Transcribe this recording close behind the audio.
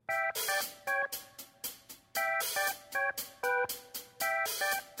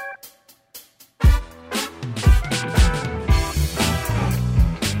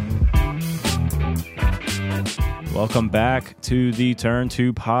Welcome back to the Turn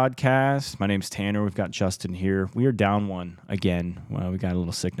 2 podcast. My name's Tanner. We've got Justin here. We are down one again. Well, we got a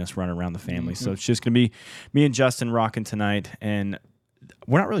little sickness running around the family. So it's just going to be me and Justin rocking tonight. And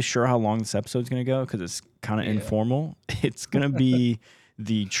we're not really sure how long this episode's going to go because it's kind of informal. It's going to be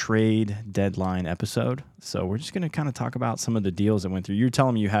the trade deadline episode. So we're just going to kind of talk about some of the deals that went through. You're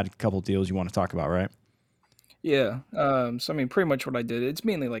telling me you had a couple deals you want to talk about, right? Yeah. So, I mean, pretty much what I did, it's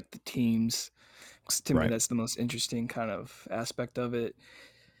mainly like the teams. 'Cause to me, that's the most interesting kind of aspect of it.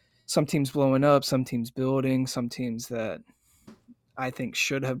 Some teams blowing up, some teams building, some teams that I think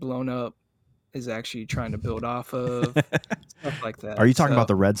should have blown up is actually trying to build off of, stuff like that. Are you talking So, about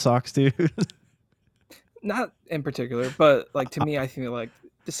the Red Sox, dude? not in particular, but like to me, I feel like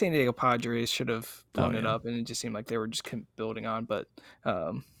the San Diego Padres should have blown it up, and it just seemed like they were just building on. But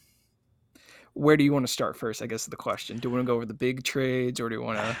where do you want to start first? I guess is the question. Do you want to go over the big trades, or do you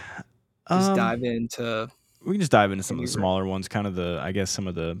want to just dive into? We can just dive into some of the smaller ones, kind of some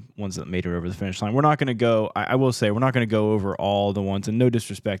of the ones that made it over the finish line. We're not going to go, I will say, we're not going to go over all the ones, and no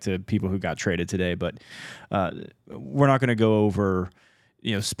disrespect to people who got traded today, but we're not going to go over,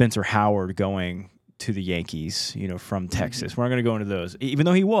 Spencer Howard going to the Yankees, from Texas. We're not going to go into those, even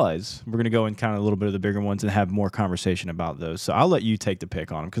though he was. We're going to go in kind of a little bit of the bigger ones and have more conversation about those. So I'll let you take the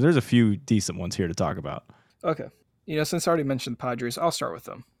pick on them because there's a few decent ones here to talk about. Okay. Since I already mentioned the Padres, I'll start with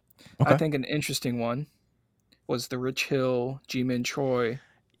them. Okay. I think an interesting one was the Rich Hill, Ji-Man Choi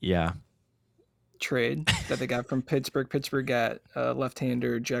trade that they got from Pittsburgh. Pittsburgh got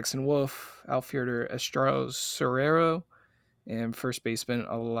left-hander Jackson Wolf, outfielder Estrellas Serrero, and first baseman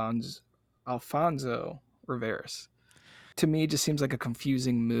Alfonso Riveras. To me, it just seems like a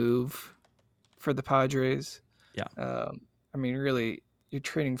confusing move for the Padres. Yeah. I mean, really, you're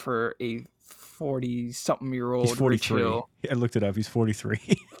trading for a 40-something-year-old He's 43. Rich Hill. I looked it up. He's 43.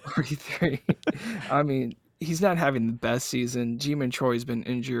 43. I mean, he's not having the best season. Ji-Man Choi's been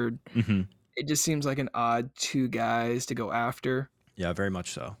injured. Mm-hmm. It just seems like an odd two guys to go after. Yeah, very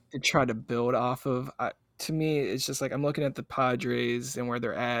much so. To try to build off of. To me, it's just like I'm looking at the Padres and where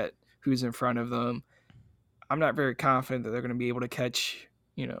they're at, who's in front of them. I'm not very confident that they're going to be able to catch,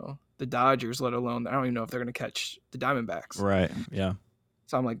 the Dodgers, let alone I don't even know if they're going to catch the Diamondbacks. Right, yeah.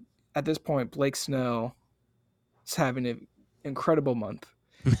 So I'm like, at this point, Blake Snell is having an incredible month.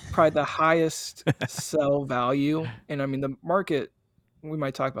 Probably the highest sell value. And I mean, the market, we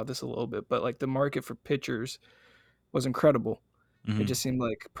might talk about this a little bit, but like the market for pitchers was incredible. Mm-hmm. It just seemed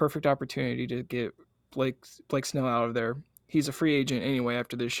like perfect opportunity to get Blake Snell out of there. He's a free agent anyway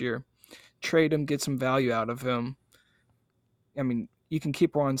after this year. Trade him, get some value out of him. I mean, you can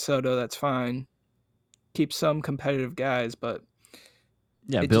keep Juan Soto, that's fine. Keep some competitive guys, but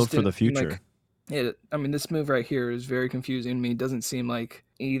build for the future. This move right here is very confusing to me. It doesn't seem like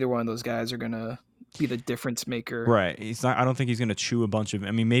either one of those guys are going to be the difference maker. Right. I don't think he's going to chew a bunch of,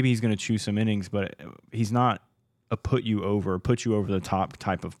 maybe he's going to chew some innings, but he's not a put you over the top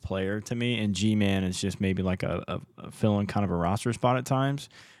type of player to me. And G-Man is just maybe like a fill-in kind of a roster spot at times.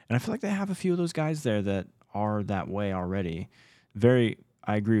 And I feel like they have a few of those guys there that are that way already. I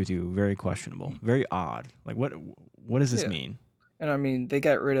agree with you. Very questionable. Very odd. Like what does this mean? And I mean, they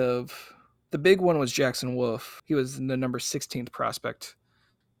got rid of, the big one was Jackson Wolf. He was the number 16th prospect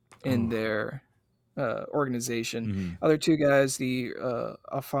in their organization. Mm-hmm. Other two guys, the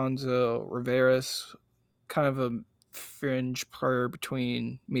Alfonso Riveras, kind of a fringe player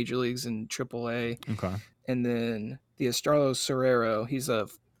between major leagues and AAA. Okay. And then the Estrellas Serrero, he's a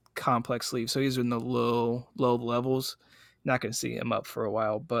complex sleeve, so he's in the low levels. Not going to see him up for a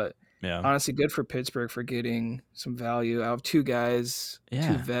while, but honestly, good for Pittsburgh for getting some value out of two guys,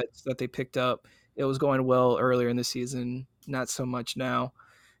 two vets that they picked up. It was going well earlier in the season, not so much now.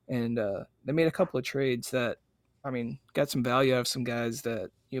 And they made a couple of trades that, got some value out of some guys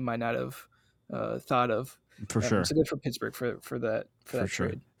that you might not have thought of. For sure. So good for Pittsburgh for that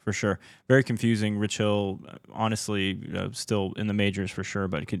trade. For sure. Very confusing. Rich Hill, honestly, still in the majors for sure,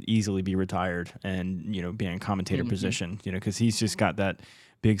 but could easily be retired and, be in a commentator position, because he's just got that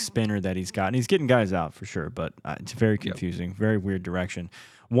big spinner that he's got. And he's getting guys out for sure, but it's very confusing, very weird direction.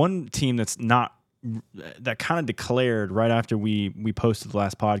 One team that kind of declared right after we posted the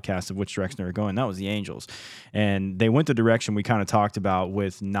last podcast of which direction they were going, that was the Angels. And they went the direction we kind of talked about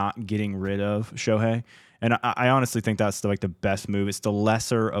with not getting rid of Shohei. And I honestly think that's the best move. It's the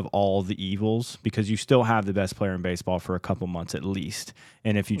lesser of all the evils because you still have the best player in baseball for a couple months at least.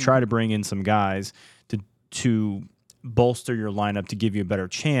 And if you try to bring in some guys to bolster your lineup to give you a better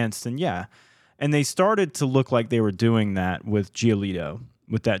chance, then yeah. And they started to look like they were doing that with Giolito,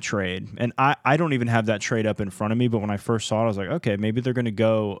 with that trade. And I don't even have that trade up in front of me, but when I first saw it, I was like, okay, maybe they're going to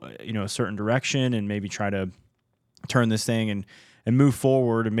go, a certain direction and maybe try to turn this thing and move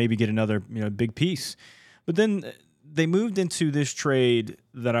forward and maybe get another big piece. But then they moved into this trade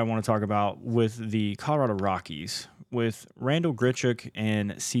that I want to talk about with the Colorado Rockies with Randal Grichuk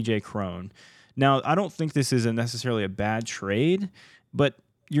and CJ Cron. Now, I don't think this is necessarily a bad trade, but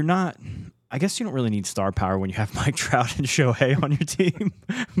I guess you don't really need star power when you have Mike Trout and Shohei on your team.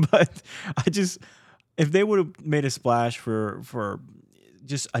 But if they would have made a splash for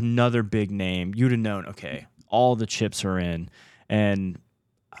just another big name, you'd have known, okay, all the chips are in. And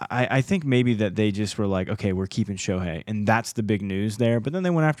I think maybe that they just were like, okay, we're keeping Shohei, and that's the big news there. But then they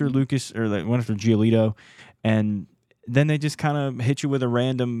went after they went after Giolito, and then they just kind of hit you with a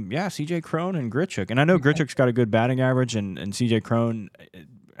random, CJ Cron and Grichuk. And I know Grichuk's got a good batting average, and CJ Cron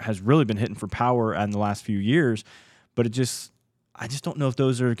has really been hitting for power in the last few years. But I just don't know if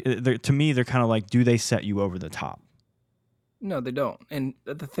those are, to me, they're kind of like, do they set you over the top? No, they don't. And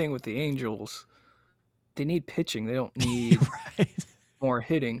the thing with the Angels, they need pitching. They don't need more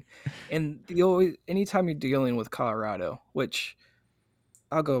hitting. And anytime you're dealing with Colorado, which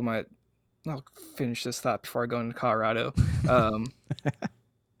I'll finish this thought before I go into Colorado.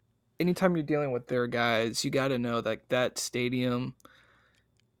 Anytime you're dealing with their guys, you got to know that stadium,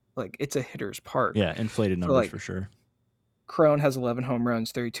 it's a hitter's park. Yeah, inflated numbers for sure. Cron has 11 home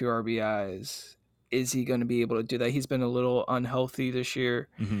runs, 32 RBIs. Is he going to be able to do that? He's been a little unhealthy this year.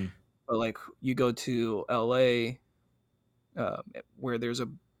 Mm-hmm. But you go to LA, where there's a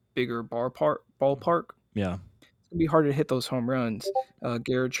bigger ballpark. Yeah, it's gonna be harder to hit those home runs.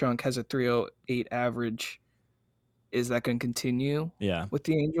 Garrett Trunk has a 308 average. Is that going to continue? Yeah. With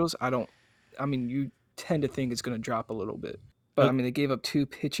the Angels, you tend to think it's going to drop a little bit. But they gave up 2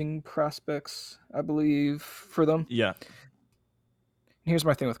 pitching prospects, I believe, for them. Yeah. Here's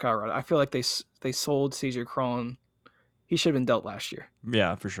my thing with Colorado. I feel like they sold CJ Cron. He should have been dealt last year.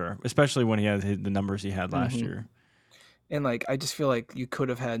 Yeah, for sure. Especially when he had the numbers he had last year. And I just feel like you could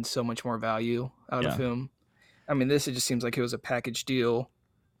have had so much more value out of him. This it just seems like it was a package deal.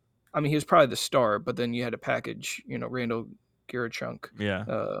 He was probably the star, but then you had to package, Randal Grichuk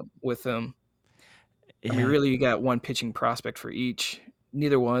with him. Yeah. Really, you got one pitching prospect for each.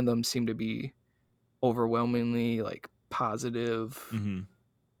 Neither one of them seemed to be overwhelmingly positive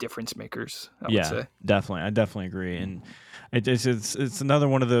difference makers. I would say. Definitely. I definitely agree, and it's another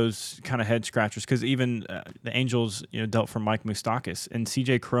one of those kind of head scratchers because even the Angels, dealt for Mike Moustakas, and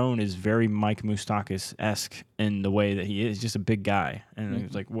CJ Cron is very Mike Moustakas-esque in the way that he is, just a big guy, and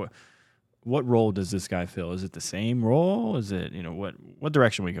it's like what role does this guy fill? Is it the same role? Is it what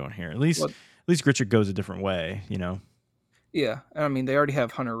direction are we going here? At least Grichuk goes a different way, Yeah, they already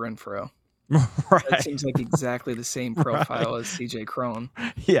have Hunter Renfroe. Right. That seems like exactly the same profile as CJ Cron.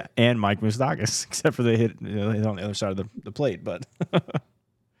 Yeah, and Mike Moustakas, except for they hit on the other side of the plate. But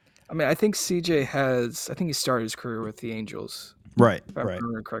I think CJ he started his career with the Angels. Right. If I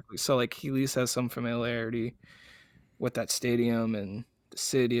remember correctly. So he at least has some familiarity with that stadium and the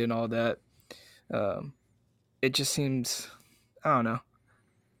city and all that. It just seems, I don't know.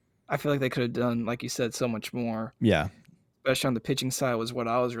 I feel like they could have done, like you said, so much more. Yeah. Especially on the pitching side was what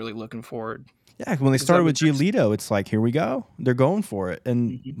I was really looking forward. Yeah, when they started with Giolito, it's like, here we go. They're going for it.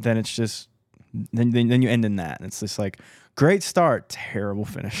 And then it's just, then you end in that. And it's just like, great start, terrible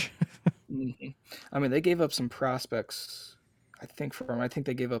finish. They gave up some prospects, I think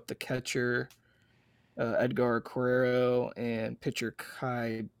they gave up the catcher, Edgar Guerrero, and pitcher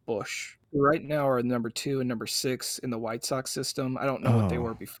Kai Bush. Right now are number 2 and number 6 in the White Sox system. I don't know what they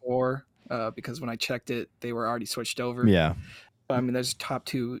were before. Because when I checked it, they were already switched over. Yeah. But there's top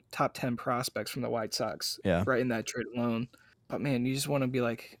 10 prospects from the White Sox right in that trade alone. But man, you just want to be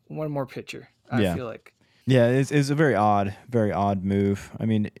like one more pitcher. I feel like. Yeah, it's a very odd move.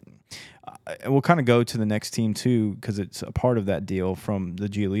 We'll kind of go to the next team too because it's a part of that deal from the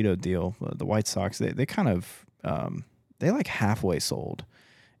Giolito deal. The White Sox, they kind of they halfway sold,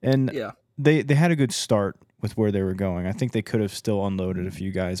 and they had a good start with where they were going. I think they could have still unloaded a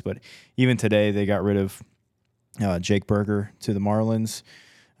few guys, but even today they got rid of Jake Burger to the Marlins.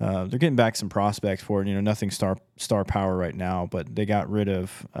 They're getting back some prospects for it. Nothing star power right now, but they got rid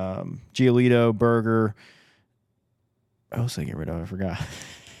of Giolito, Burger. What else did they get rid of? I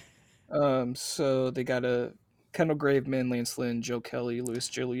forgot. So they got a Kendall Graveman, Lance Lynn, Joe Kelly, Luis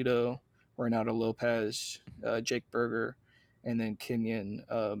Giolito, Renato Lopez, Jake Burger, and then Kenyon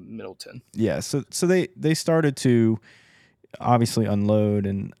Middleton. Yeah, so they started to obviously unload,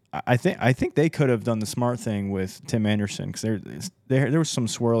 and I think they could have done the smart thing with Tim Anderson because there was some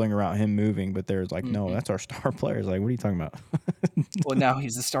swirling around him moving, but there's no, that's our star player. It's like, what are you talking about? Well, now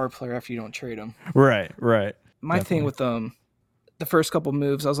he's the star player after you don't trade him. Right. My thing with the first couple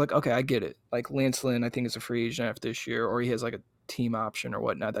moves, I was like, okay, I get it. Like Lance Lynn, I think is a free agent after this year, or he has like a team option or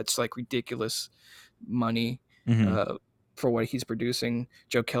whatnot. That's like ridiculous money for what he's producing.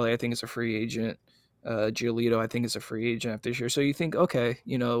 Joe Kelly, I think, is a free agent. Giolito, I think, is a free agent after this year. So you think, okay,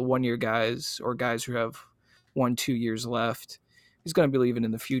 1 year guys or guys who have 1-2 years left, he's going to be leaving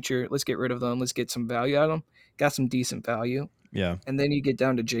in the future. Let's get rid of them. Let's get some value out of them. Got some decent value. Yeah. And then you get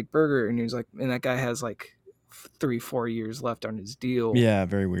down to Jake Berger, and he's like, and that guy has like 3-4 years left on his deal. Yeah,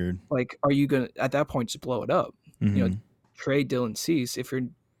 very weird. Like, are you gonna at that point just blow it up? Trade Dylan Cease. If you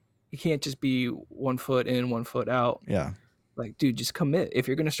can't just be 1 foot in, 1 foot out. Yeah. Like, dude, just commit. If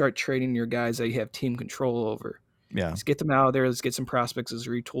you're gonna start trading your guys that you have team control over, let's get them out of there. Let's get some prospects as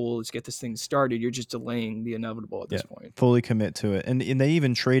retool. Let's get this thing started. You're just delaying the inevitable at this point. Fully commit to it. And they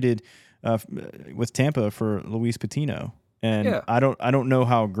even traded with Tampa for Luis Patino. And I don't know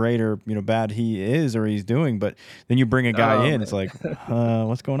how great or bad he is or he's doing, but then you bring a guy in, it's like,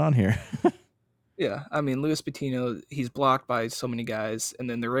 what's going on here? Yeah, I mean, Luis Patino, he's blocked by so many guys, and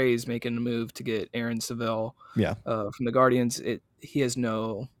then the Rays making a move to get Aaron Savelle from the Guardians. He has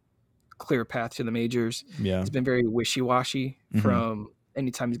no clear path to the majors. Yeah, he's been very wishy-washy from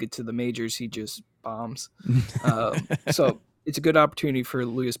anytime he gets to the majors, he just bombs. So it's a good opportunity for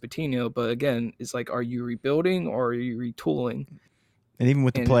Luis Patino, but again, it's like, are you rebuilding or are you retooling? And even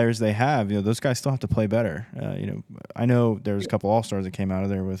with the players they have, those guys still have to play better. I know there's a couple All-Stars that came out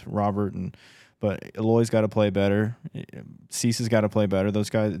of there with Robert, but Eloy's got to play better. Cease has got to play better. Those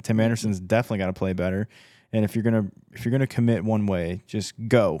guys, Tim Anderson's definitely got to play better. And if you're gonna commit one way, just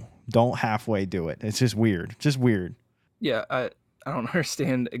go. Don't halfway do it. It's just weird. Yeah, I don't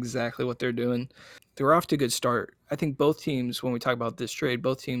understand exactly what they're doing. They were off to a good start. I think both teams, when we talk about this trade,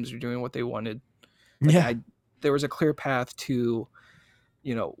 both teams are doing what they wanted. There was a clear path to,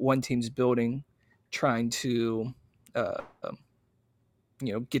 one team's building, trying to,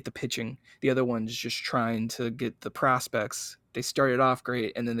 get the pitching. The other one's just trying to get the prospects. They started off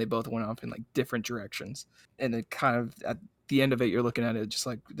great, and then they both went off in like different directions. And it kind of at the end of it, you're looking at it just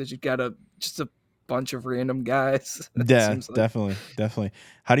like you got just a bunch of random guys. Yeah, definitely.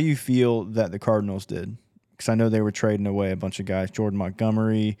 How do you feel that the Cardinals did? Because I know they were trading away a bunch of guys: Jordan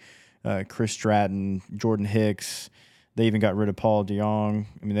Montgomery, Chris Stratton, Jordan Hicks. They even got rid of Paul DeJong.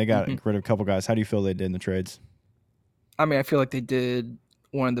 I mean, they got rid of a couple guys. How do you feel they did in the trades? I mean, I feel like they did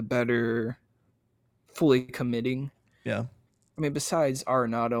one of the better fully committing. Yeah. I mean, besides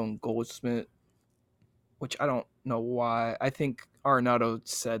Arenado and Goldschmidt, which I don't know why. I think Arenado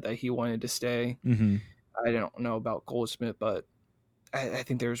said that he wanted to stay. I don't know about Goldschmidt, but I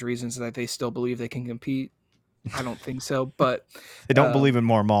think there's reasons that they still believe they can compete. I don't think so, but they don't believe in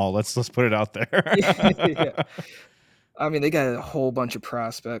Marmol. Let's put it out there. Yeah. I mean, they got a whole bunch of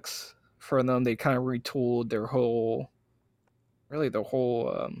prospects for them. They kind of retooled their whole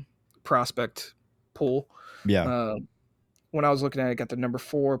prospect pool. Yeah. When I was looking at it, I got the number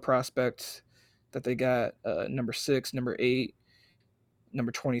 4 prospect that they got, number 6, number 8,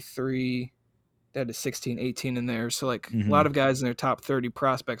 number 23. They had a 16, 18 in there. So like a lot of guys in their top 30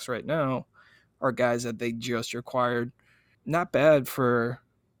 prospects right now are guys that they just acquired. Not bad for,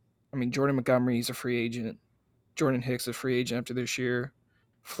 I mean, Jordan Montgomery is a free agent. Jordan Hicks is a free agent after this year.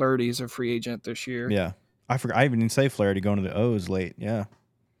 Flaherty is a free agent this year. Yeah. I forgot. I even didn't say Flaherty going to the O's late. Yeah.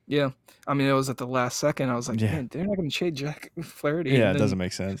 Yeah. I mean, it was at the last second. I was like, man, they're not going to trade Jack Flaherty. Yeah, it doesn't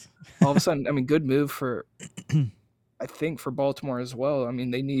make sense. All of a sudden, I mean, good move for, I think, for Baltimore as well. I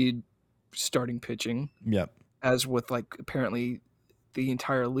mean, they need starting pitching. Yep. As with, like, apparently the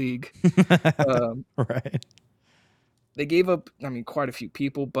entire league. Right. They gave up, I mean, quite a few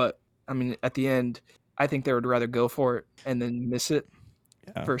people, but, I mean, at the end, I think they would rather go for it and then miss it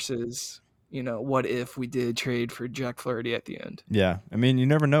versus, what if we did trade for Jack Flaherty at the end? Yeah. I mean, you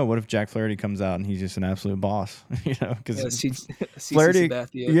never know. What if Jack Flaherty comes out and he's just an absolute boss? Because Flaherty,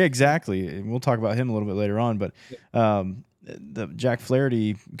 yeah, exactly. We'll talk about him a little bit later on, but the Jack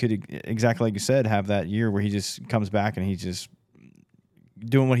Flaherty could, exactly like you said, have that year where he just comes back and he's just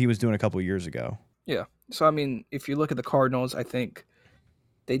doing what he was doing a couple of years ago. Yeah. So, I mean, if you look at the Cardinals, I think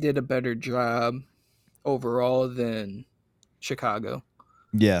they did a better job overall than Chicago.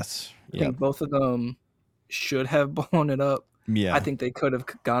 Yes. I think both of them should have blown it up. Yeah. I think they could have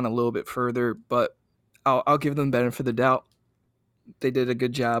gone a little bit further, but I'll give them benefit of the doubt. They did a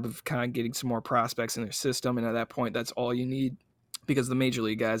good job of kind of getting some more prospects in their system, and at that point, that's all you need because the major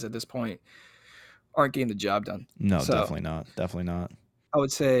league guys at this point aren't getting the job done. No, definitely not. Definitely not. I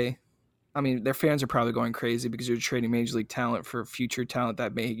would say I mean, their fans are probably going crazy because you're trading major league talent for future talent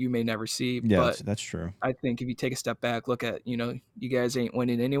that you may never see. Yeah, But that's true. I think if you take a step back, look at, you guys ain't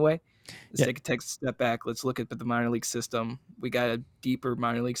winning anyway. Let's take a step back. Let's look at the minor league system. We got a deeper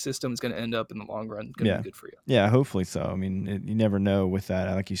minor league system. It's going to end up in the long run going to be good for you. Yeah, hopefully so. I mean, you never know with that,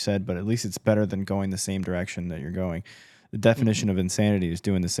 like you said, but at least it's better than going the same direction that you're going. The definition of insanity is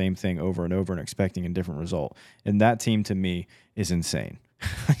doing the same thing over and over and expecting a different result. And that team, to me, is insane.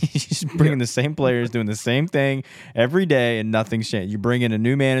 He's bringing the same players, doing the same thing every day, and nothing's changed. You bring in a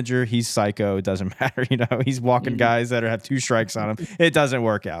new manager, he's psycho. It doesn't matter. He's walking guys that have 2 strikes on him. It doesn't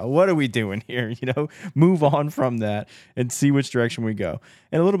work out. What are we doing here? Move on from that and see which direction we go.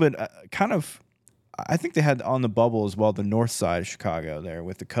 And a little bit I think they had on the bubble as well, the north side of Chicago there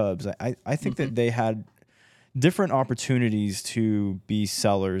with the Cubs. I think that they had different opportunities to be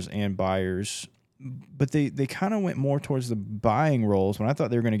sellers and buyers, but they kind of went more towards the buying roles when I thought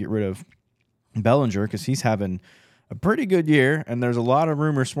they were going to get rid of Bellinger because he's having a pretty good year, and there's a lot of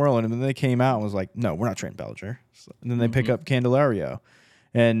rumors swirling. And then they came out and was like, no, we're not trading Bellinger. And then they pick up Candelario.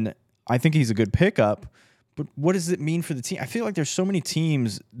 And I think he's a good pickup, but what does it mean for the team? I feel like there's so many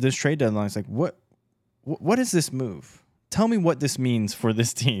teams this trade deadline. It's like, what is this move? Tell me what this means for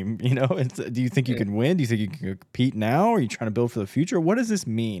this team. Do you think you can win? Do you think you can compete now? Or are you trying to build for the future? What does this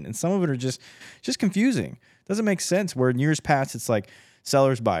mean? And some of it are just confusing. Doesn't make sense. Where in years past, it's like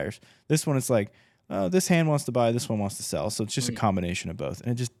sellers, buyers. This one, it's like, this hand wants to buy, this one wants to sell. So it's just a combination of both.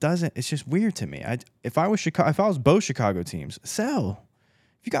 And it just doesn't. It's just weird to me. If I was both Chicago teams, sell.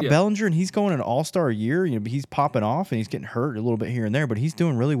 If you got Bellinger and he's going an all-star year, he's popping off and he's getting hurt a little bit here and there, but he's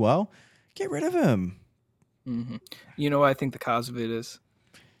doing really well. Get rid of him. Mm-hmm. You know what I think the cause of it is?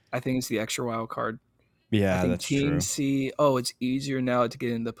 I think it's the extra wild card. Yeah, I think that's teams true. see, it's easier now to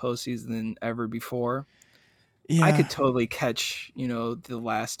get into the postseason than ever before. Yeah. I could totally catch, the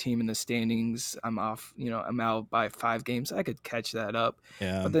last team in the standings. I'm off, I'm out by 5 games. I could catch that up.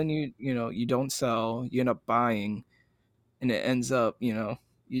 Yeah. But then you don't sell, you end up buying, and it ends up, you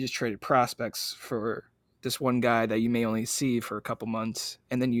just traded prospects for this one guy that you may only see for a couple months,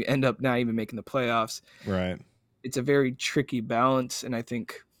 and then you end up not even making the playoffs. Right. It's a very tricky balance, and I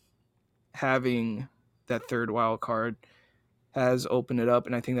think having that third wild card has opened it up,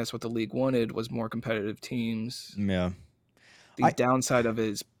 and I think that's what the league wanted, was more competitive teams. Yeah. The downside of it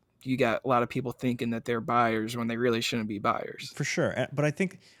is you got a lot of people thinking that they're buyers when they really shouldn't be buyers. For sure. But I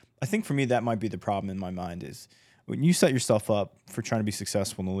think for me that might be the problem in my mind is when you set yourself up for trying to be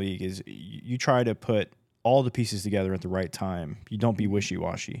successful in the league is you try to put all the pieces together at the right time. You don't be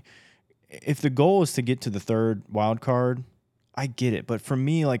wishy-washy. If the goal is to get to the third wild card, I get it. But for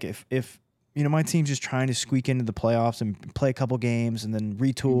me, like if my team's just trying to squeak into the playoffs and play a couple games and then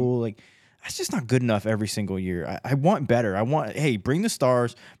retool, like that's just not good enough every single year. I want better. I want, hey, bring the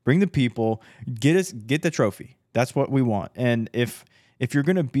stars, bring the people, get the trophy. That's what we want. And if you're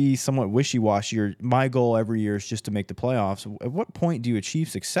going to be somewhat wishy-washy, my goal every year is just to make the playoffs. At what point do you achieve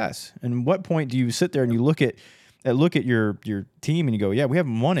success? And what point do you sit there and you look at your team and you go, yeah, we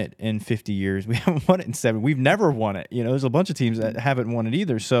haven't won it in 50 years. We haven't won it in 7. We've never won it. There's a bunch of teams that haven't won it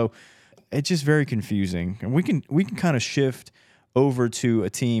either. So it's just very confusing. And we can kind of shift over to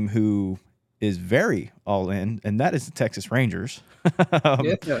a team who is very all in, and that is the Texas Rangers.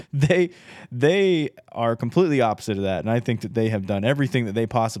 They are completely opposite of that, and I think that they have done everything that they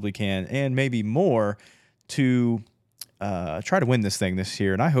possibly can, and maybe more, to try to win this thing this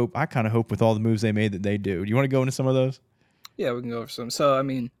year. And I kind of hope with all the moves they made that they do. Do you want to go into some of those? Yeah, we can go over some. So, I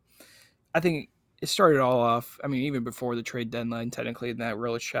mean, I think it started all off, even before the trade deadline, technically, in that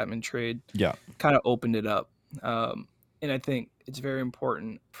Aroldis Chapman trade. Yeah. Kind of opened it up. And I think it's very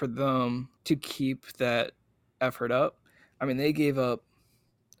important for them to keep that effort up. They gave up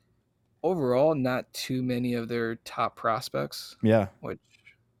overall not too many of their top prospects. Yeah. Which,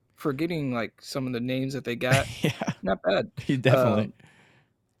 for getting like some of the names that they got, not bad. Definitely.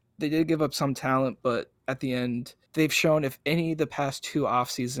 They did give up some talent, but at the end, they've shown, if any of the past 2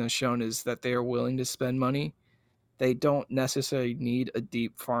 off seasons has shown, is that they are willing to spend money. They don't necessarily need a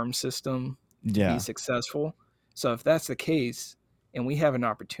deep farm system to be successful. So if that's the case, and we have an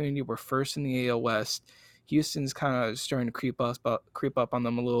opportunity, we're first in the AL West. Houston's kind of starting to creep up on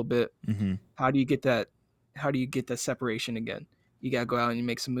them a little bit. Mm-hmm. How do you get that? How do you get that separation again? You got to go out and you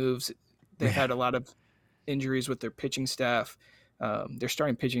make some moves. They've had a lot of injuries with their pitching staff. Their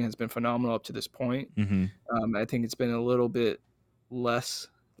starting pitching has been phenomenal up to this point. Mm-hmm. I think it's been a little bit less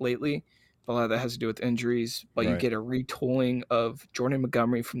lately. But a lot of that has to do with injuries. But you get a retooling of Jordan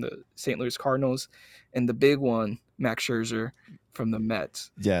Montgomery from the St. Louis Cardinals, and the big one, Max Scherzer from the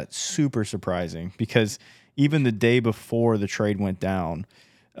Mets. Yeah, super surprising because even the day before the trade went down,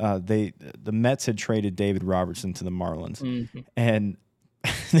 the Mets had traded David Robertson to the Marlins, Mm-hmm. and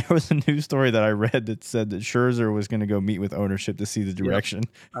there was a news story that I read that said that Scherzer was going to go meet with ownership to see the direction.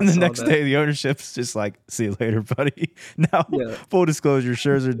 I And the saw next that. day, the ownership's just like, "See you later, buddy." Now, Yeah. full disclosure,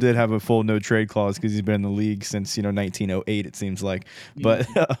 Scherzer did have a full no trade clause because he's been in the league since 1908. It seems like, but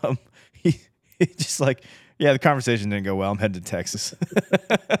he just like, yeah, the conversation didn't go well. I'm headed to Texas.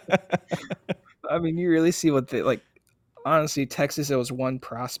 I mean, you really see what they like. Honestly, Texas, it was one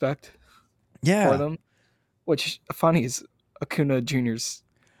prospect for Yeah, them, which funny is Acuna Jr.'s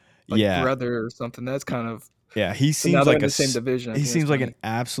like yeah, brother or something. That's kind of yeah. He so now seems they're like in the same division. I he think that's seems like funny. an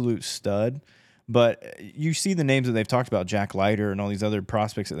absolute stud. But you see the names that they've talked about, Jack Leiter and all these other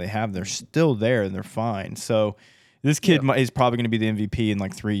prospects that they have, they're still there and they're fine. So this kid is probably going to be the MVP in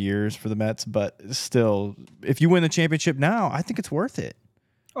like 3 years for the Mets. But still, if you win the championship now, I think it's worth it.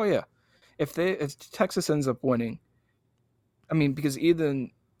 Oh yeah, if Texas ends up winning, I mean, because even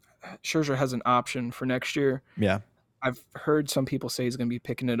Scherzer has an option for next year. Yeah. I've heard some people say he's going to be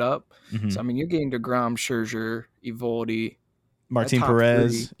picking it up. Mm-hmm. So I mean, you're getting DeGrom, Scherzer, Eovaldi, Martin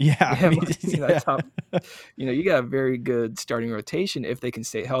Perez. Yeah. Top. You got a very good starting rotation if they can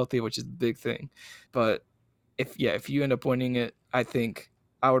stay healthy, which is the big thing. But if you end up winning it, I think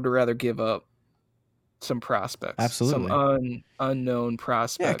I would rather give up some prospects, absolutely, some unknown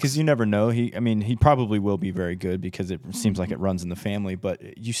prospects. Yeah, because you never know. He probably will be very good because it seems like it runs in the family.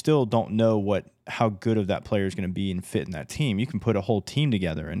 But you still don't know how good of that player is going to be and fit in that team. You can put a whole team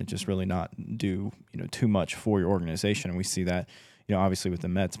together and it just really not do too much for your organization. And we see that obviously with the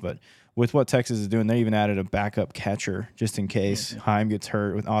Mets, but with what Texas is doing, they even added a backup catcher just in case Heim gets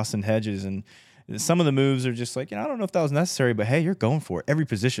hurt with Austin Hedges. And some of the moves are just like, I don't know if that was necessary, but hey, you're going for it. Every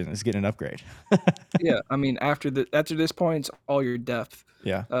position is getting an upgrade. Yeah, I mean, after this point, it's all your depth.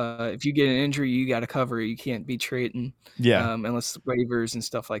 Yeah. If you get an injury, you got to cover it. You can't be trading. Yeah. Unless waivers and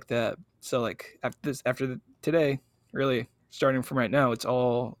stuff like that. So like after today, really starting from right now, it's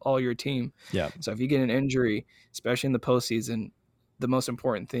all your team. Yeah. So if you get an injury, especially in the postseason, the most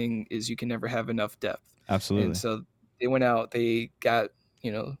important thing is you can never have enough depth. Absolutely. And so they went out, they got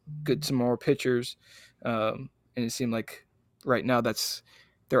some more pitchers, and it seemed like right now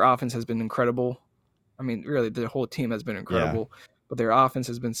their offense has been incredible. I mean, really, the whole team has been incredible, but their offense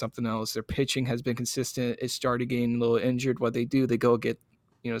has been something else. Their pitching has been consistent. It started getting a little injured. What they do, they go get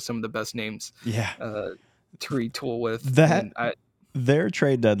some of the best names. To retool with their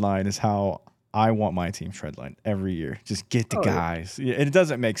trade deadline is how I want my team's trade line every year. Just get the guys. Yeah. And it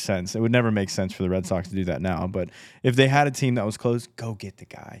doesn't make sense. It would never make sense for the Red Sox to do that now. But if they had a team that was close, go get the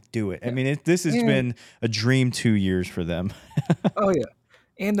guy. Do it. Yeah. I mean, this has been a dream 2 years for them. Oh, yeah.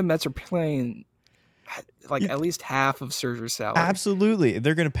 And the Mets are playing at least half of Scherzer's salary. Absolutely.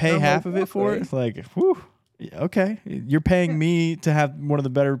 They're going to pay half of it for it. Like, whew. Okay, you're paying me to have one of the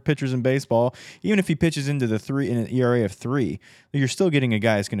better pitchers in baseball. Even if he pitches into the 3 in an ERA of 3, you're still getting a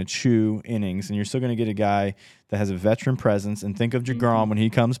guy that's going to chew innings, and you're still going to get a guy that has a veteran presence. And think of DeGrom when he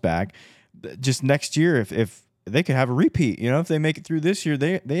comes back. Just next year, if they could have a repeat, if they make it through this year,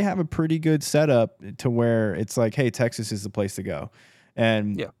 they have a pretty good setup to where it's like, hey, Texas is the place to go.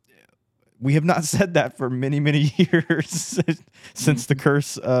 And we have not said that for many, many years since the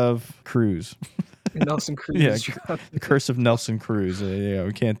curse of Cruz. Nelson Cruz. The curse of Nelson Cruz.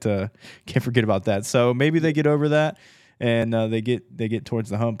 We can't forget about that. So maybe they get over that and they get towards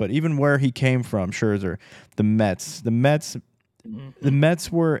the hump. But even where he came from, Scherzer, the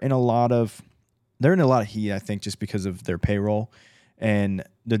Mets were in a lot of heat, I think, just because of their payroll and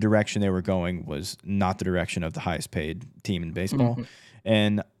the direction they were going was not the direction of the highest paid team in baseball. Mm-hmm.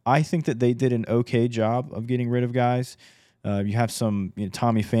 And I think that they did an okay job of getting rid of guys. You have some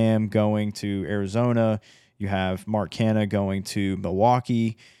Tommy Pham going to Arizona. You have Mark Canha going to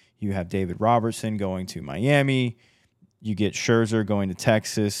Milwaukee. You have David Robertson going to Miami. You get Scherzer going to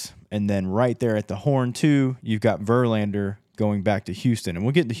Texas. And then right there at the horn, too, you've got Verlander going back to Houston. And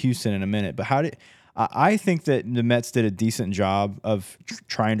we'll get to Houston in a minute. But I think that the Mets did a decent job of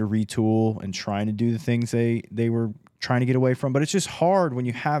trying to retool and trying to do the things they were trying to get away from. But it's just hard when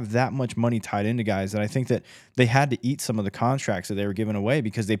you have that much money tied into guys that I think that they had to eat some of the contracts that they were giving away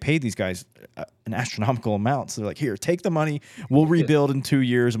because they paid these guys an astronomical amount. So they're like, here, take the money. We'll rebuild in 2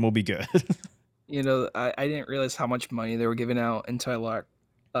 years and we'll be good. I didn't realize how much money they were giving out until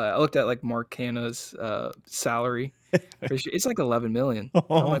I looked at like Mark Canha's salary. It's like $11 million. I'm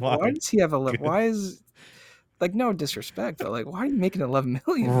like, why does he have 11? Why is no disrespect, but like, why are you making $11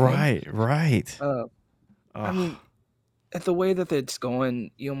 million? Right. I mean, at the way that it's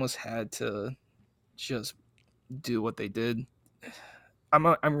going, you almost had to just do what they did.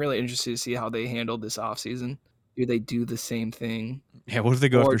 I'm really interested to see how they handled this offseason. do they do the same thing? Yeah, what if they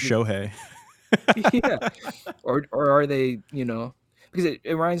go after Shohei? Yeah. Or are they, because it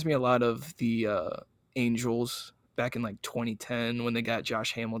reminds me a lot of the Angels back in like 2010 when they got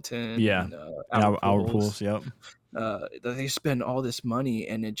Josh Hamilton Yeah. and And Albert Albert Pujols. Pujols, yep. They spend all this money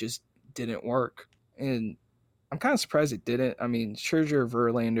and it just didn't work. And I'm kind of surprised it didn't. I mean, Scherzer,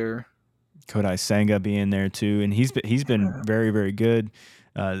 Verlander, Kodai Senga being there too, and he's been very, very good.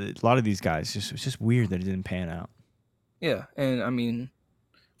 A lot of these guys, it's just weird that it didn't pan out. Yeah, and I mean,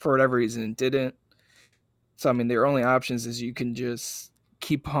 for whatever reason, it didn't. So I mean, their only options is you can just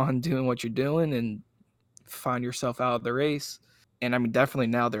keep on doing what you're doing and find yourself out of the race. And I mean, definitely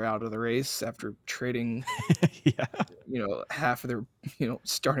now they're out of the race after trading, half of their,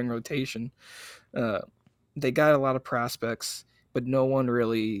 starting rotation. They got a lot of prospects, but no one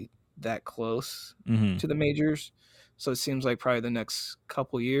really that close to the majors. So it seems like probably the next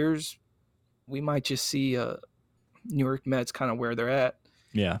couple years, we might just see New York Mets kind of where they're at.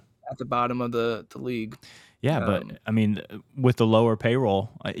 Yeah. At the bottom of the league. Yeah, but I mean, with the lower payroll,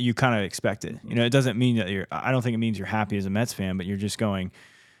 you kind of expect it. It doesn't mean that I don't think it means you're happy as a Mets fan, but you're just going,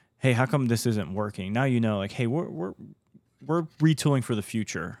 hey, how come this isn't working? Now like, hey, we're retooling for the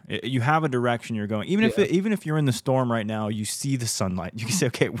future. You have a direction you're going. Even if you're in the storm right now, you see the sunlight. You can say,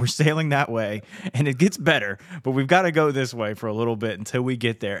 okay, we're sailing that way, and it gets better, but we've got to go this way for a little bit until we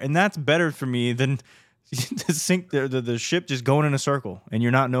get there, and that's better for me than the ship just going in a circle and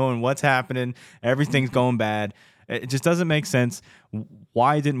you're not knowing what's happening. Everything's going bad. It just doesn't make sense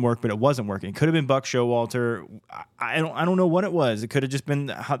why it didn't work, but it wasn't working. It could have been Buck Showalter. I don't know what it was. It could have just been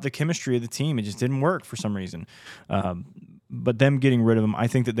the chemistry of the team. It just didn't work for some reason. But them getting rid of him, I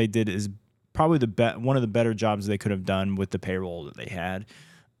think that they did is probably one of the better jobs they could have done with the payroll that they had.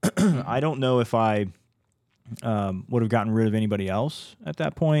 I don't know if I would have gotten rid of anybody else at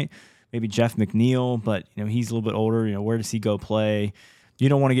that point. Maybe Jeff McNeil, but he's a little bit older. Where does he go play? You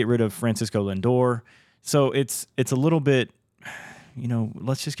don't want to get rid of Francisco Lindor, so it's a little bit.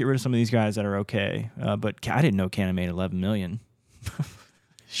 Let's just get rid of some of these guys that are okay. But I didn't know Canha made $11 million.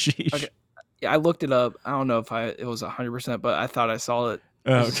 Sheesh. Okay. Yeah, I looked it up. I don't know if it was 100%, but I thought I saw it.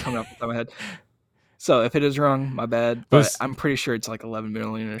 It's coming up on my head. So if it is wrong, my bad. But I'm pretty sure it's like 11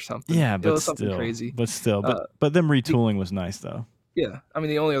 million or something. Yeah, but it was still, something crazy. But still, but them retooling was nice though. Yeah, I mean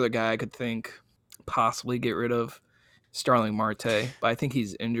the only other guy I could think possibly get rid of, Starling Marte, but I think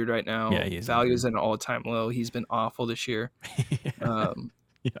he's injured right now. Yeah, he is. Value's at an all-time low. He's been awful this year. Yeah.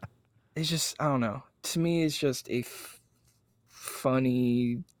 It's just I don't know. To me, it's just a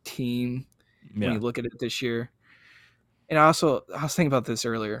funny team when you look at it this year. And I was thinking about this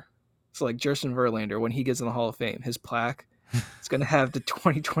earlier. So like Justin Verlander, when he gets in the Hall of Fame, his plaque, it's going to have the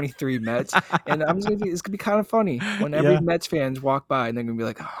 2023 Mets. And it's going to be kind of funny when every Mets fans walk by and they're going to be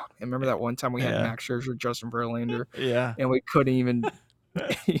like, oh, remember that one time we had Max Scherzer, Justin Verlander? Yeah. And we couldn't even,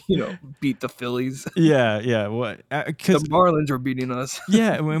 beat the Phillies. Yeah. What? The Marlins were beating us.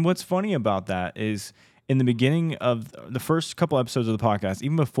 Yeah. And what's funny about that is in the beginning of the first couple episodes of the podcast,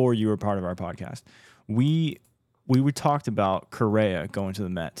 even before you were part of our podcast, we talked about Correa going to the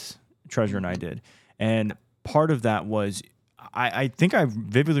Mets. Treasure and I did. And part of that was, I think I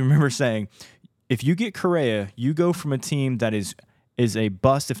vividly remember saying, if you get Correa, you go from a team that is a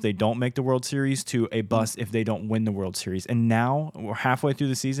bust if they don't make the World Series to a bust if they don't win the World Series. And now we're halfway through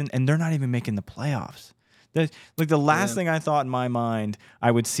the season and they're not even making the playoffs. The last thing I thought in my mind,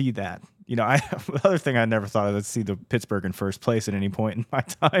 I would see that. The other thing I never thought I would see the Pittsburgh in first place at any point in my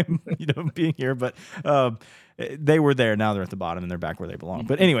time, being here. But they were there. Now they're at the bottom and they're back where they belong.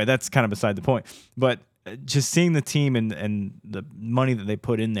 But anyway, that's kind of beside the point. But just seeing the team and the money that they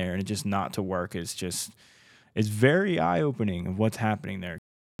put in there and it just not to work is very eye-opening of what's happening there.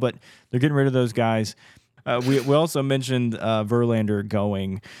 But they're getting rid of those guys. We also mentioned Verlander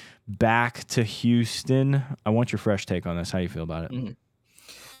going back to Houston. I want your fresh take on this. How you feel about it? Mm-hmm.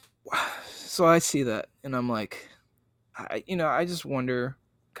 So I see that, and I'm like, I just wonder,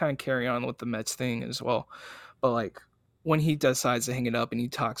 kind of carry on with the Mets thing as well. But like, when he decides to hang it up and he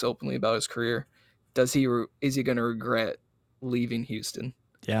talks openly about his career, is he going to regret leaving Houston?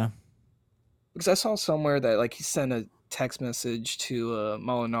 Yeah. Because I saw somewhere that like he sent a text message to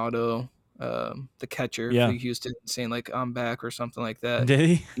Maldonado, the catcher for Houston, saying like I'm back or something like that. Did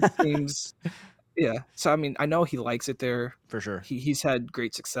he? It seems. Yeah. So I mean, I know he likes it there for sure. He's had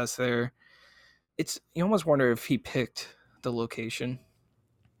great success there. You almost wonder if he picked the location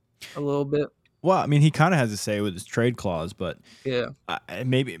a little bit. Well, I mean, he kind of has to say with his trade clause, but yeah,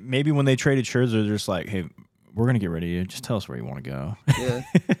 maybe when they traded Scherzer, they're just like, hey, we're gonna get rid of you. Just tell us where you want to go. Yeah,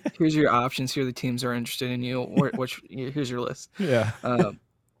 here's your options. Here are the teams that are interested in you. Here's your list. Yeah,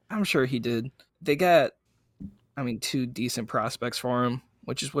 I'm sure he did. They got I mean, 2 decent prospects for him,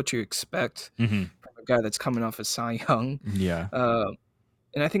 which is what you expect Mm-hmm. from a guy that's coming off a Cy Young. Yeah.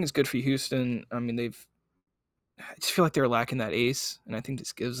 And I think it's good for Houston. I mean, I just feel like they're lacking that ace, and I think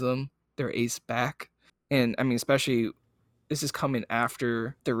this gives them their ace back. And I mean, especially this is coming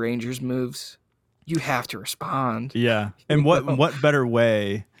after the Rangers moves. You have to respond. Yeah. And what better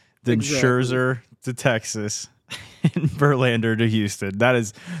way than Exactly. Scherzer to Texas and Verlander to Houston? That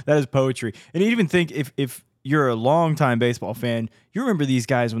is poetry. And you even think if you're a longtime baseball fan, you remember these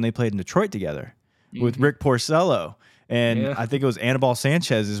guys when they played in Detroit together with Rick Porcello. And Yeah. I think it was Anibal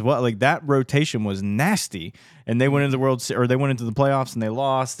Sanchez as well. Like that rotation was nasty, and they went into they went into the playoffs and they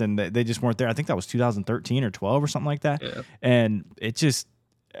lost, and they just weren't there. I think that was 2013 or 12 or something like that. Yeah. And it just,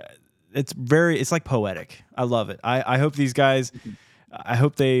 it's like poetic. I love it. I hope these guys, I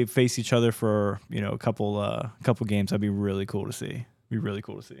hope they face each other for a couple games. That'd be really cool to see.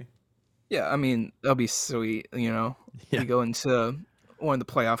 Yeah, I mean, that'll be sweet, Yeah. You go into one of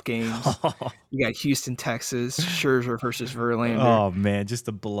the playoff games. You got Houston, Texas, Scherzer versus Verlander. Oh man, just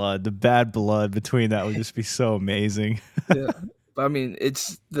the bad blood between that would just be so amazing. Yeah. But I mean,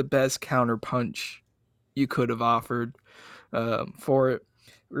 it's the best counter punch you could have offered for it.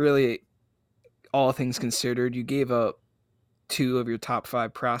 Really, all things considered, you gave up 2 of your top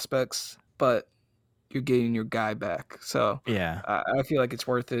 5 prospects, but you're getting your guy back. So Yeah. I feel like it's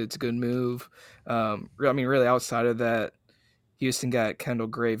worth it. It's a good move. I mean, really, outside of that, Houston got Kendall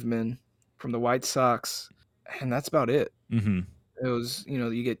Graveman from the White Sox, and that's about it. Mm-hmm. It was,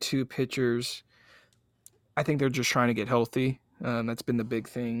 you get 2 pitchers. I think they're just trying to get healthy. That's been the big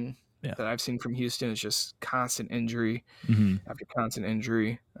thing that I've seen from Houston is just constant injury after constant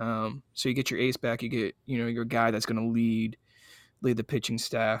injury. So you get your ace back. You get, your guy that's going to lead the pitching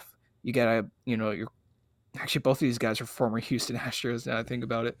staff. You got to, actually both of these guys are former Houston Astros now I think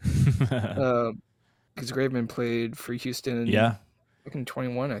about it. Because Graveman played for Houston back in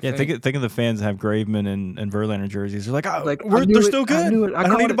 21, I think. Yeah, think of the fans that have Graveman and Verlander jerseys. They're like, they're still good. I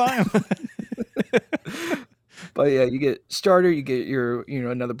don't need to buy them. But yeah, you get starter, you get your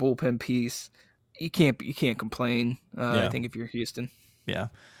another bullpen piece. You can't complain. I think if you're Houston. Yeah,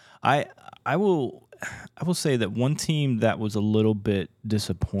 I will say that one team that was a little bit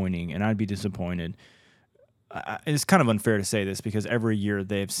disappointing, and I'd be disappointed. It's kind of unfair to say this because every year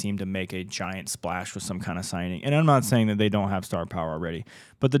they've seemed to make a giant splash with some kind of signing. And I'm not saying that they don't have star power already,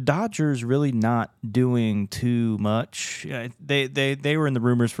 but the Dodgers really not doing too much. They were in the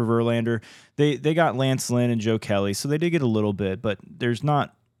rumors for Verlander. They got Lance Lynn and Joe Kelly, so they did get a little bit, but there's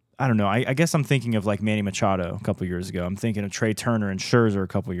not. I don't know. I guess I'm thinking of like Manny Machado a couple years ago. I'm thinking of Trey Turner and Scherzer a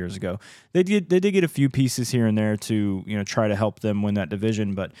couple years ago. They did get a few pieces here and there to try to help them win that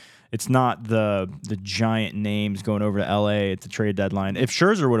division, but it's not the giant names going over to LA at the trade deadline. If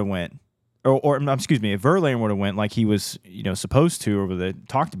Scherzer would have went, or excuse me, if Verlander would have went like he was supposed to, or what they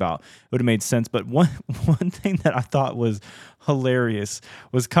talked about, it would have made sense. But one thing that I thought was hilarious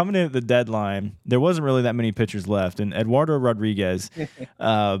was coming in at the deadline. There wasn't really that many pitchers left, and Eduardo Rodriguez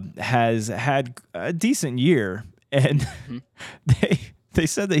has had a decent year, and they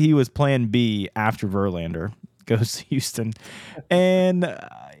said that he was Plan B after Verlander goes to Houston, and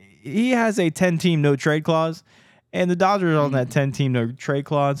he has a 10-team no trade clause, and the Dodgers are on that 10-team no trade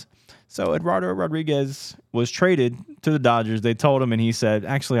clause. So Eduardo Rodriguez was traded to the Dodgers. They told him, and he said,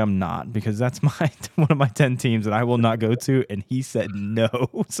 "Actually, I'm not, because that's one of my 10 teams that I will not go to." And he said no.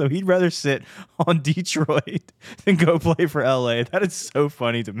 So he'd rather sit on Detroit than go play for LA. That is so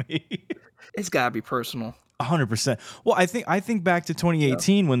funny to me. It's gotta be personal. 100%. Well, I think back to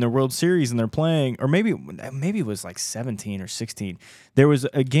 2018 when the World Series and they're playing, or maybe it was like 17 or 16. There was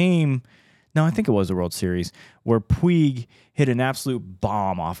a game. No, I think it was the World Series where Puig hit an absolute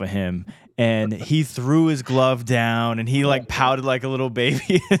bomb off of him, and he threw his glove down, and he like pouted like a little baby.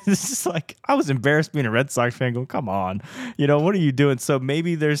 It's just like, I was embarrassed being a Red Sox fan. Going, come on, what are you doing? So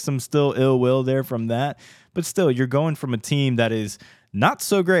maybe there's some still ill will there from that, but still, you're going from a team that is not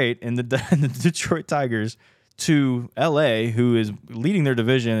so great in the Detroit Tigers to LA, who is leading their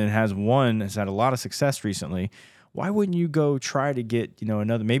division and has had a lot of success recently. Why wouldn't you go try to get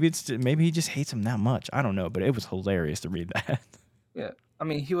another? Maybe he just hates him that much. I don't know, but it was hilarious to read that. Yeah, I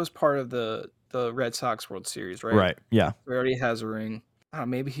mean, he was part of the Red Sox World Series, right? Right. Yeah. He already has a ring.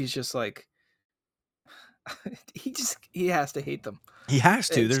 Maybe he's just like he has to hate them. He has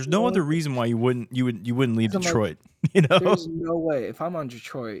to. There's no other reason why you wouldn't leave Detroit. There's no way. If I'm on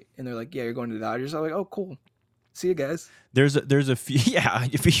Detroit and they're like, "Yeah, you're going to the Dodgers," I'm like, "Oh, cool." See you guys. There's a few. Yeah,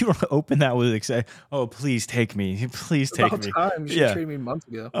 if you open that with oh, please take me, please take me. Time. You should trade me months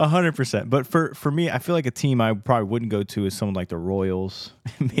ago. 100%. But for me, I feel like a team I probably wouldn't go to is someone like the Royals,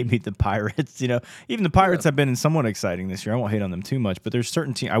 maybe the Pirates. Even the Pirates have been somewhat exciting this year. I won't hate on them too much, but there's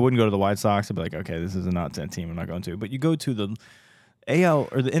certain teams I wouldn't go to the White Sox. I'd be like, okay, this is a not 10 team. I'm not going to. But you go to the AL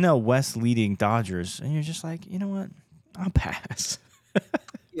or the NL West leading Dodgers, and you're just like, you know what? I'll pass.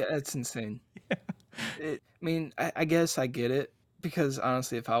 Yeah, it's insane. I guess I get it, because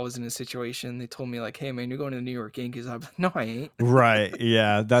honestly, if I was in a situation, they told me like, "Hey, man, you're going to the New York Yankees," I'm like, "No, I ain't." Right?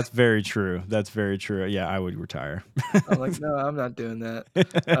 Yeah, that's very true. That's very true. Yeah, I would retire. I'm like, no, I'm not doing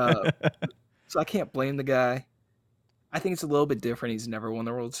that. So I can't blame the guy. I think it's a little bit different. He's never won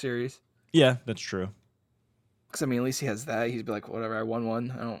the World Series. Yeah, that's true. Because at least he has that. He'd be like, whatever, I won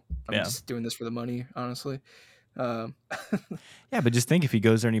one. I'm just doing this for the money, honestly. Yeah, but just think, if he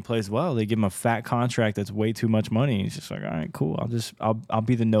goes there and he plays well, they give him a fat contract that's way too much money. He's just like, all right, cool. I'll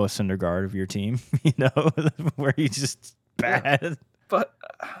be the Noah Syndergaard of your team, where he's just bad. Yeah, but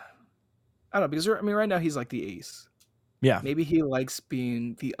I don't know, because right now he's like the ace. Yeah, maybe he likes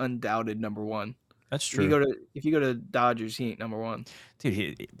being the undoubted number one. That's true. If you go to Dodgers, he ain't number one.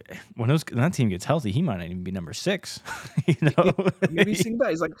 Dude, when that team gets healthy, he might not even be number 6. Maybe he's thinking about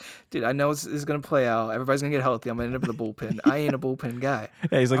it. He's like, dude, I know it's going to play out. Everybody's going to get healthy. I'm going to end up in the bullpen. I ain't a bullpen guy.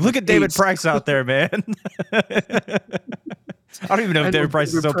 Yeah, he's like, look at David Price out there, man. I don't even know if David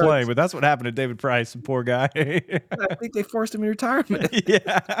Price is still playing, but that's what happened to David Price, poor guy. I think they forced him in retirement.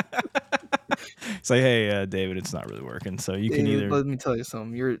 Yeah. It's like, hey, David, it's not really working. So you can either. Let me tell you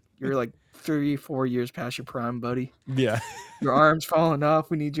something. You're like 3-4 years past your prime, buddy. Yeah. Your arm's falling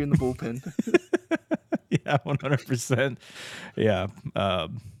off. We need you in the bullpen. Yeah, 100%. Yeah.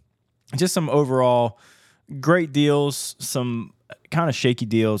 Just some overall great deals, some kind of shaky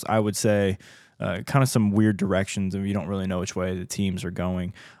deals, I would say. Kind of some weird directions, and you don't really know which way the teams are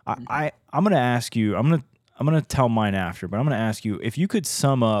going. I'm going to ask you. I'm going to tell mine after, but I'm going to ask you, if you could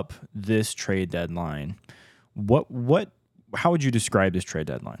sum up this trade deadline, how would you describe this trade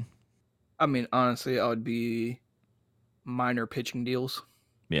deadline? Honestly, I would be minor pitching deals.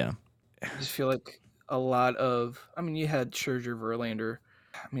 Yeah. I just feel like a lot of, you had Scherzer, Verlander.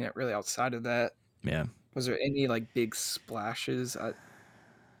 Not really outside of that. Yeah. Was there any like big splashes? And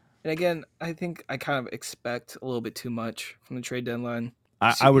again, I think I kind of expect a little bit too much from the trade deadline.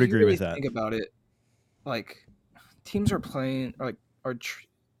 I would agree with that. Think about it. Like, teams are playing,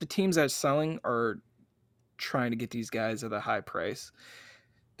 the teams that are selling are trying to get these guys at a high price.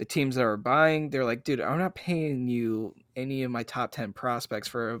 The teams that are buying, they're like, dude, I'm not paying you any of my top 10 prospects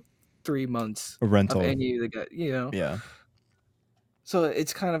for 3 months a rental of any of the guys, Yeah. So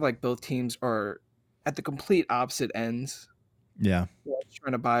it's kind of like both teams are at the complete opposite ends. Yeah. One's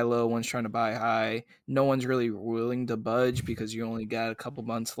trying to buy low, one's trying to buy high. No one's really willing to budge because you only got a couple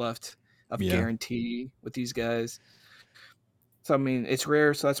months left of guarantee with these guys. So it's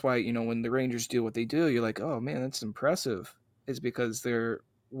rare. So that's why, when the Rangers do what they do, you're like, oh man, that's impressive. It's because they're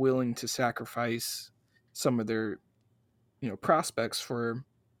willing to sacrifice some of their, prospects for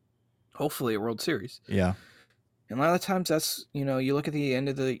hopefully a World Series. Yeah. And a lot of times that's, you look at the end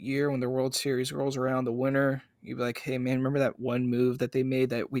of the year when the World Series rolls around, the winner, you'd be like, hey man, remember that one move that they made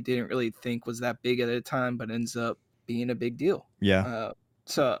that we didn't really think was that big at the time, but ends up being a big deal. Yeah.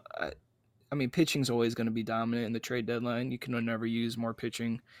 So pitching's always going to be dominant in the trade deadline. You can never use more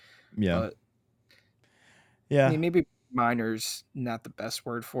pitching. Yeah. But, maybe minor's not the best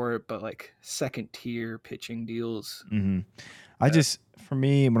word for it, but like second tier pitching deals. Mm-hmm. For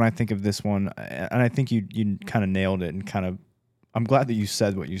me, when I think of this one, and I think you kind of nailed it, and I'm glad that you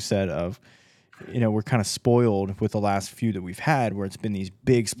said what you said of, we're kind of spoiled with the last few that we've had, where it's been these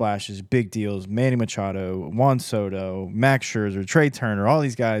big splashes, big deals, Manny Machado, Juan Soto, Max Scherzer, Trey Turner, all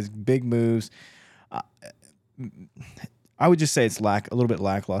these guys, big moves. I would just say it's a little bit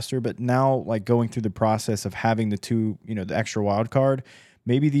lackluster, but now, like, going through the process of having the two, the extra wild card,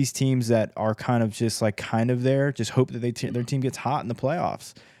 maybe these teams that are kind of there just hope that their team gets hot in the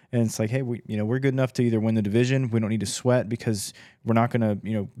playoffs. And it's like, hey, we're good enough to either win the division. We don't need to sweat because we're not going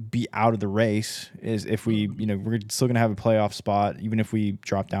to, be out of the race. Is if we, we're still going to have a playoff spot. Even if we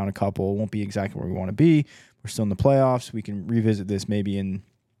drop down a couple, it won't be exactly where we want to be. We're still in the playoffs. We can revisit this maybe in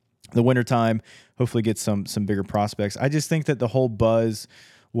the wintertime, hopefully get some bigger prospects. I just think that the whole buzz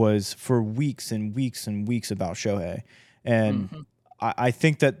was for weeks and weeks and weeks about Shohei. And I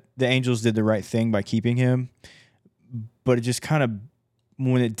think that the Angels did the right thing by keeping him. But it just kind of,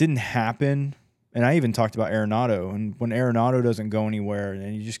 when it didn't happen, and I even talked about Arenado, and when Arenado doesn't go anywhere,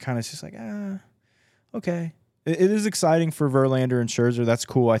 then you just kind of like, okay. it is exciting for Verlander and Scherzer. That's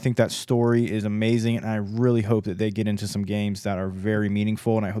cool. I think that story is amazing, and I really hope that they get into some games that are very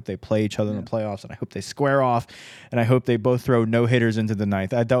meaningful, and I hope they play each other in the playoffs, and I hope they square off, and I hope they both throw no-hitters into the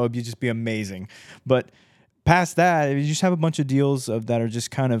ninth. That would just be amazing. But past that, you just have a bunch of deals that are just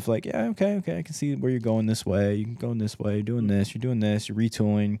kind of like, yeah, okay, I can see where you're going this way. You can go in this way, you're doing this, you're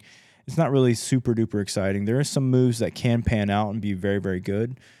retooling. It's not really super-duper exciting. There are some moves that can pan out and be very, very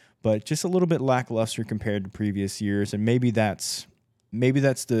good, but just a little bit lackluster compared to previous years. And maybe that's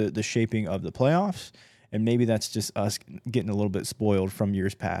the shaping of the playoffs, and maybe that's just us getting a little bit spoiled from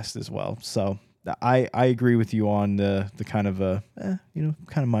years past as well. So I agree with you on the kind of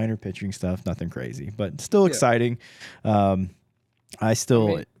kind of minor pitching stuff, nothing crazy, but still exciting. I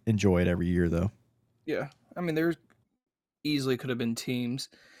still enjoy it every year though. Yeah, I mean, there easily could have been teams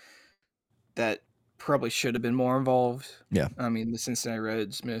that probably should have been more involved. Yeah. I mean, the Cincinnati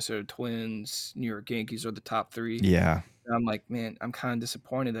Reds, Minnesota Twins, New York Yankees are the top three. Yeah. And I'm like, man, I'm kind of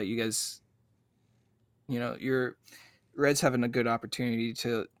disappointed that you guys, your Reds having a good opportunity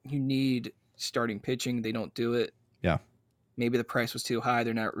you need starting pitching. They don't do it. Yeah. Maybe the price was too high.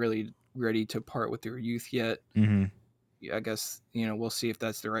 They're not really ready to part with their youth yet. Mm-hmm. I guess, we'll see if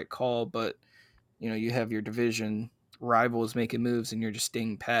that's the right call, but you have your division rivals making moves and you're just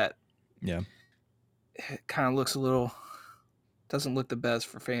staying pat. Yeah. It kind of doesn't look the best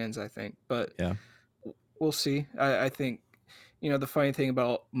for fans, I think, but yeah, we'll see. I think, the funny thing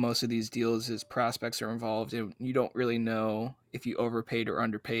about most of these deals is prospects are involved and you don't really know if you overpaid or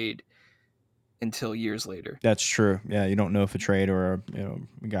underpaid until years later. That's true. Yeah. You don't know if a trade or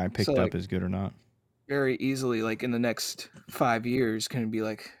a guy picked up is good or not. Very easily, like in the next 5 years, can be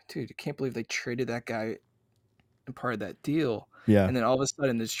like, dude, I can't believe they traded that guy and part of that deal. Yeah. And then all of a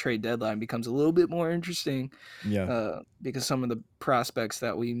sudden this trade deadline becomes a little bit more interesting. Yeah. Because some of the prospects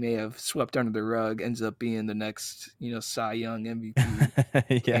that we may have swept under the rug ends up being the next, Cy Young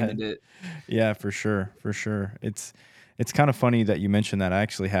MVP candidate. Yeah, for sure. For sure. It's kind of funny that you mentioned that. I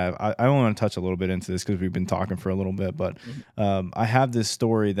actually have, I only want to touch a little bit into this because we've been talking for a little bit, but I have this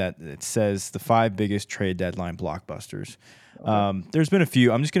story that it says the 5 biggest trade deadline blockbusters. Okay. There's been a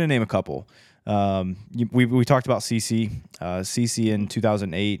few. I'm just going to name a couple. We talked about CC. CC in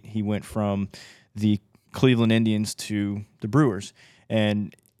 2008, he went from the Cleveland Indians to the Brewers,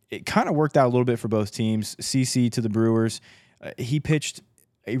 and it kind of worked out a little bit for both teams. CC to the Brewers, he pitched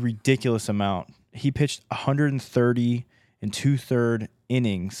a ridiculous amount. He pitched 130 and 2/3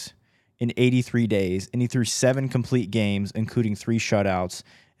 innings in 83 days, and he threw 7 complete games, including 3 shutouts,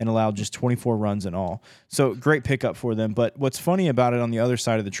 and allowed just 24 runs in all. So great pickup for them. But what's funny about it on the other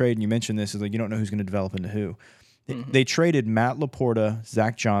side of the trade, and you mentioned this, is like you don't know who's going to develop into who. Mm-hmm. They traded Matt Laporta,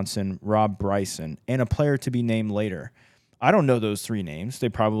 Zach Johnson, Rob Bryson, and a player to be named later. I don't know those 3 names. They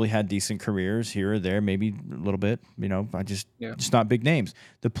probably had decent careers here or there, maybe a little bit. Just not big names.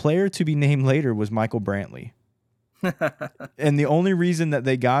 The player to be named later was Michael Brantley. And the only reason that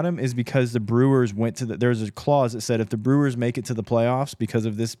they got him is because the Brewers went to there's a clause that said if the Brewers make it to the playoffs because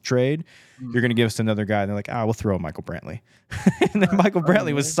of this trade, you're going to give us another guy. And they're like, we'll throw Michael Brantley. And then Michael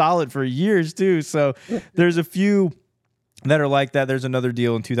Brantley was solid for years too. So there's a few that are like that. There's another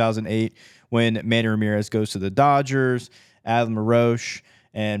deal in 2008 when Manny Ramirez goes to the Dodgers, Adam LaRoche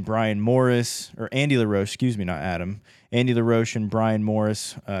and Brian Morris, or Andy LaRoche, excuse me, not Adam. Andy LaRoche and Brian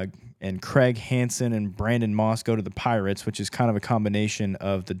Morris and Craig Hansen and Brandon Moss go to the Pirates, which is kind of a combination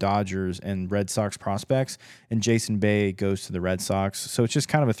of the Dodgers and Red Sox prospects. And Jason Bay goes to the Red Sox. So it's just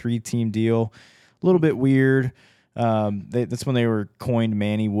kind of a 3-team deal. A little bit weird. That's when they were coined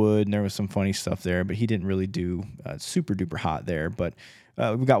Manny Wood, and there was some funny stuff there, but he didn't really do super duper hot there. But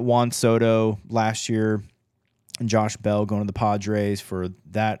we got Juan Soto last year and Josh Bell going to the Padres for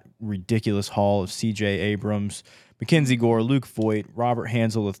that ridiculous haul of C.J. Abrams, Mackenzie Gore, Luke Voigt, Robert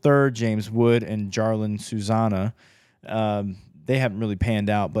Hansel III, James Wood, and Jarlin Susana. They haven't really panned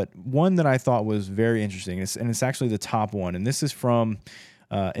out, but one that I thought was very interesting, and it's actually the top one, and this is from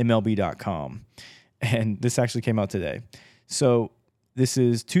MLB.com, and this actually came out today. So this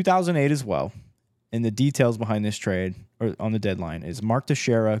is 2008 as well, and the details behind this trade, or on the deadline, is Mark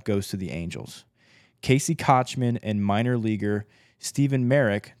Teixeira goes to the Angels. Casey Kotchman and minor leaguer Stephen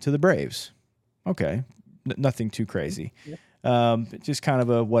Merrick to the Braves. Okay, nothing too crazy. Just kind of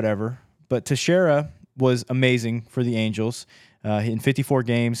a whatever. But Teixeira was amazing for the Angels. In 54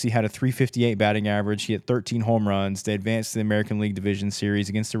 games, he had a .358 batting average. He had 13 home runs. They advanced to the American League Division Series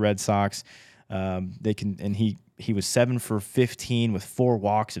against the Red Sox. He was 7 for 15 with 4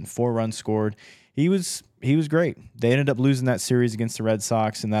 walks and 4 runs scored. He was great. They ended up losing that series against the Red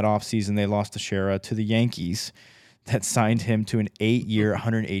Sox. In that offseason, they lost Teixeira to the Yankees that signed him to an 8-year,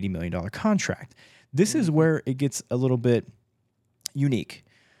 $180 million contract. This is where it gets a little bit unique.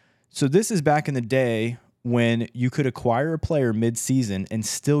 So this is back in the day when you could acquire a player mid-season and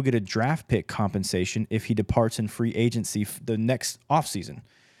still get a draft pick compensation if he departs in free agency the next offseason.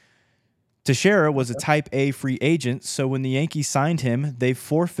 Teixeira was a type A free agent, so when the Yankees signed him, they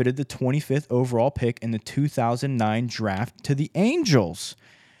forfeited the 25th overall pick in the 2009 draft to the Angels.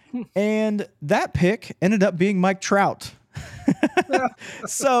 And that pick ended up being Mike Trout.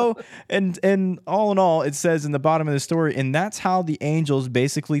 So, and all in all, it says in the bottom of the story, and that's how the Angels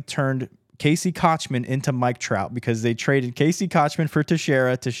basically turned Casey Kotchman into Mike Trout, because they traded Casey Kotchman for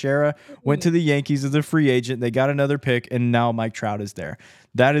Teixeira. Teixeira went to the Yankees as a free agent. They got another pick, and now Mike Trout is there.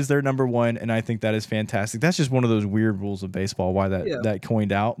 That is their number one, and I think that is fantastic. That's just one of those weird rules of baseball, why that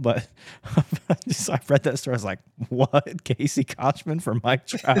coined out. But I read that story. I was like, what? Casey Kotchman for Mike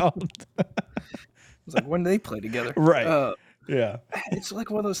Trout? I was like, when did they play together? Right. Yeah. It's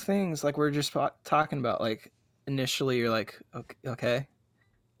like one of those things, like we're just talking about, like initially you're like, okay.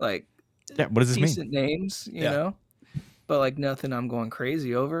 Like, yeah, what does this decent mean? Names, you know, but like nothing I'm going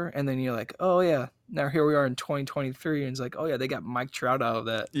crazy over. And then you're like, oh yeah, now here we are in 2023, and it's like, oh yeah, they got Mike Trout out of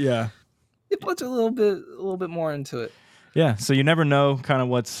that. Yeah, it puts a little bit more into it. Yeah, so you never know kind of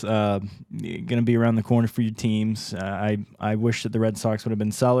what's going to be around the corner for your teams. I wish that the Red Sox would have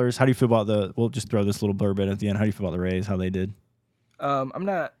been sellers. How do you feel about we'll just throw this little blurb in at the end. How do you feel about the Rays, how they did? I'm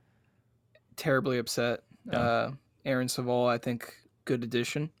not terribly upset. Yeah. Aaron Savall, I think, good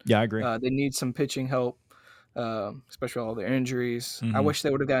addition. Yeah, I agree. They need some pitching help, especially all their injuries. Mm-hmm. I wish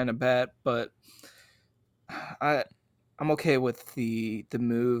they would have gotten a bat, but I'm okay with the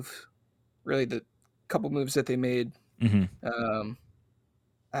move. Really, the couple moves that they made. Mm-hmm.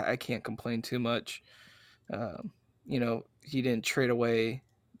 I can't complain too much. You know, he didn't trade away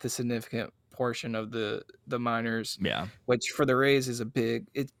the significant portion of the minors. Yeah, which for the Rays is a big.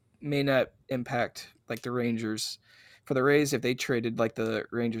 It may not impact like the Rangers. For the Rays, if they traded like the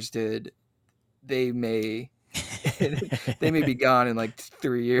Rangers did, they may be gone in like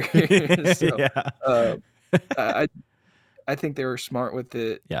 3 years. So, yeah. I think they were smart with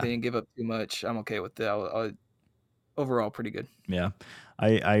it. Yeah. They didn't give up too much. I'm okay with that. Overall, pretty good. Yeah,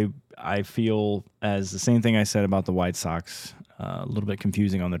 I feel as the same thing I said about the White Sox. A little bit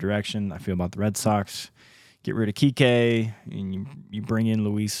confusing on the direction. I feel about the Red Sox. Get rid of Kike, and you bring in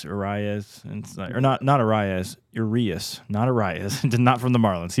Luis Urias, or not Urias, not Urias, not from the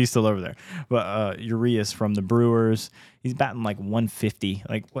Marlins. He's still over there, but Urias from the Brewers. He's batting like 150.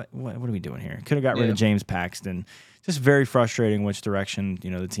 Like what are we doing here? Could have got rid of James Paxton. Just very frustrating which direction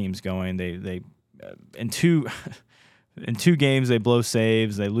the team's going. They in two games they blow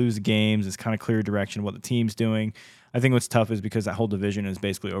saves, they lose games. It's kind of clear direction what the team's doing. I think what's tough is because that whole division is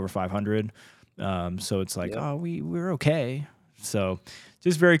basically over 500. So it's like, we're okay. So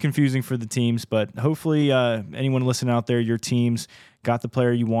just very confusing for the teams, but hopefully anyone listening out there, your teams got the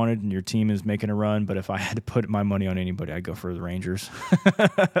player you wanted and your team is making a run. But if I had to put my money on anybody, I'd go for the Rangers.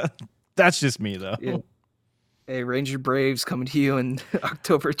 That's just me though. Yeah. Hey, Ranger Braves coming to you in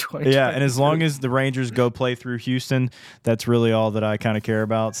October 2020. Yeah, and as long as the Rangers go play through Houston, that's really all that I kind of care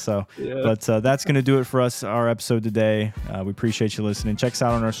about. So, but that's going to do it for us, our episode today. We appreciate you listening. Check us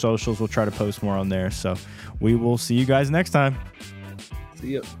out on our socials. We'll try to post more on there. So we will see you guys next time.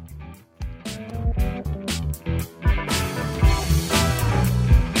 See ya.